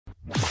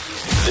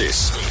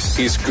This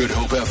is Good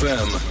Hope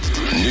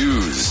FM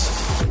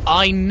News.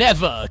 I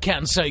never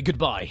can say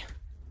goodbye.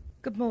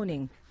 Good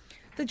morning.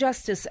 The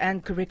Justice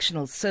and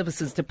Correctional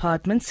Services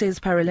Department says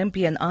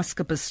Paralympian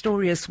Oscar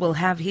Pistorius will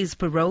have his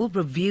parole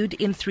reviewed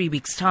in 3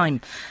 weeks' time.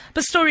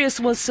 Pistorius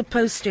was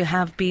supposed to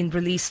have been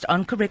released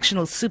on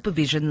correctional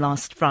supervision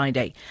last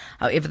Friday.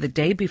 However, the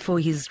day before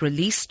his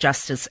release,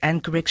 Justice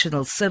and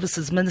Correctional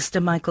Services Minister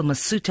Michael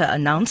Masuta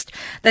announced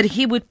that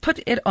he would put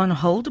it on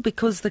hold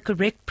because the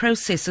correct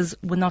processes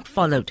were not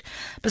followed.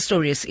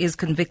 Pistorius is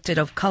convicted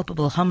of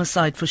culpable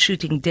homicide for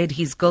shooting dead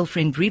his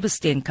girlfriend Reva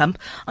Steenkamp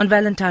on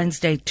Valentine's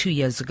Day 2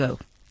 years ago.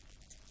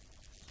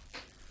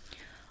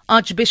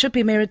 Archbishop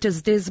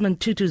Emeritus Desmond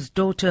Tutu's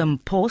daughter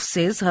Mpho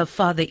says her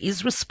father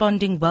is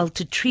responding well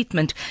to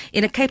treatment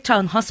in a Cape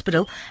Town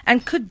hospital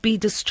and could be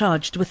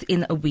discharged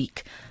within a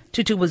week.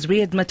 Tutu was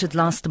readmitted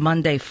last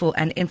Monday for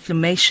an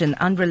inflammation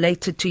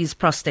unrelated to his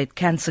prostate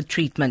cancer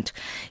treatment.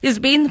 He's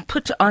been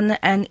put on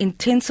an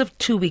intensive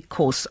 2-week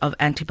course of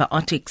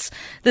antibiotics.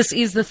 This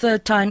is the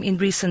third time in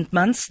recent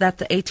months that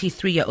the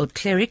 83-year-old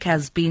cleric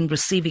has been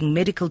receiving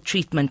medical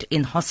treatment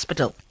in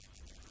hospital.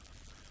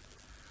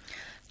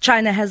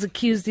 China has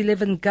accused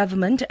 11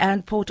 government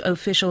and port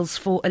officials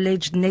for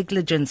alleged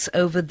negligence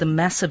over the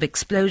massive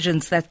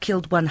explosions that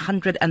killed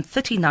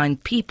 139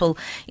 people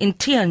in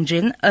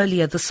Tianjin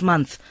earlier this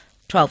month.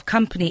 12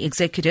 company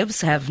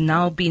executives have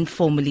now been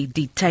formally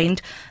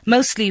detained,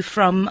 mostly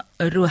from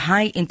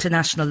Ruhai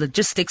International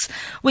Logistics,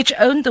 which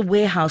owned the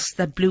warehouse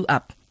that blew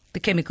up.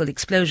 The chemical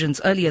explosions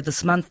earlier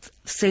this month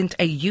sent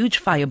a huge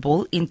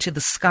fireball into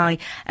the sky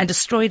and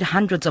destroyed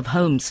hundreds of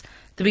homes.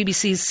 The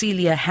BBC's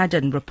Celia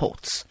Haddon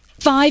reports.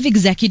 5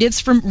 executives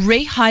from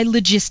Ruhai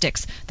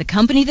Logistics, the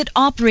company that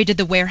operated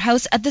the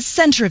warehouse at the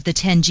center of the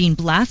Tianjin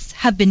blasts,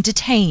 have been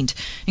detained,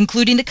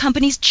 including the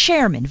company's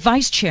chairman,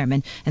 vice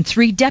chairman, and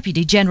 3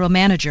 deputy general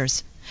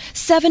managers.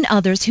 7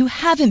 others who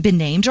haven't been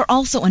named are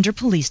also under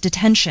police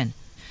detention.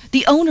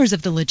 The owners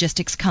of the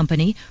logistics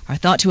company are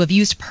thought to have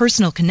used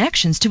personal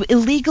connections to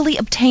illegally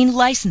obtain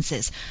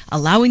licenses,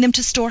 allowing them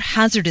to store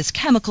hazardous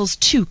chemicals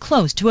too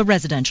close to a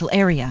residential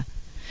area.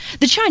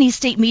 The Chinese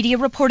state media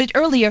reported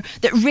earlier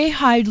that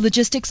Ruhai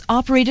Logistics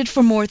operated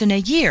for more than a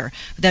year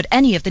without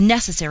any of the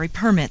necessary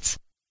permits.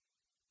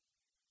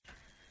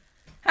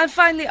 And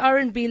finally,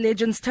 R&B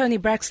legends Tony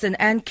Braxton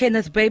and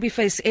Kenneth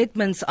Babyface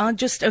Edmonds are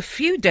just a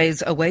few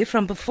days away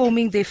from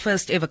performing their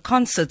first ever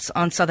concerts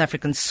on South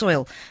African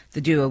soil. The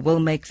duo will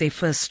make their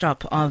first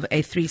stop of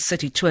a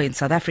 3-city tour in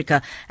South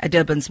Africa at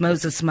Durban's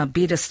Moses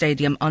Mabhida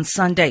Stadium on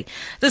Sunday.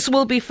 This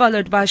will be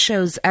followed by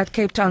shows at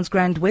Cape Town's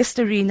Grand West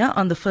Arena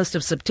on the 1st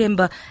of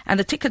September and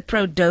the Ticket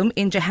Pro Dome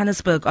in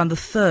Johannesburg on the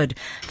 3rd.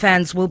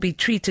 Fans will be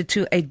treated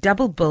to a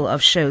double bill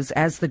of shows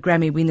as the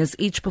Grammy winners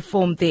each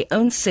perform their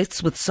own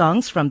sets with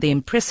songs from their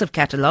impressive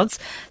catalogues,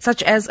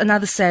 such as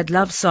Another Sad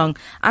Love Song,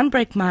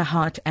 Unbreak My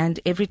Heart,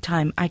 and Every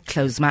Time I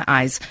Close My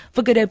Eyes.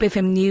 For Good Hope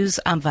FM News,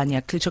 I'm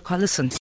Vanya Klitschko-Collison.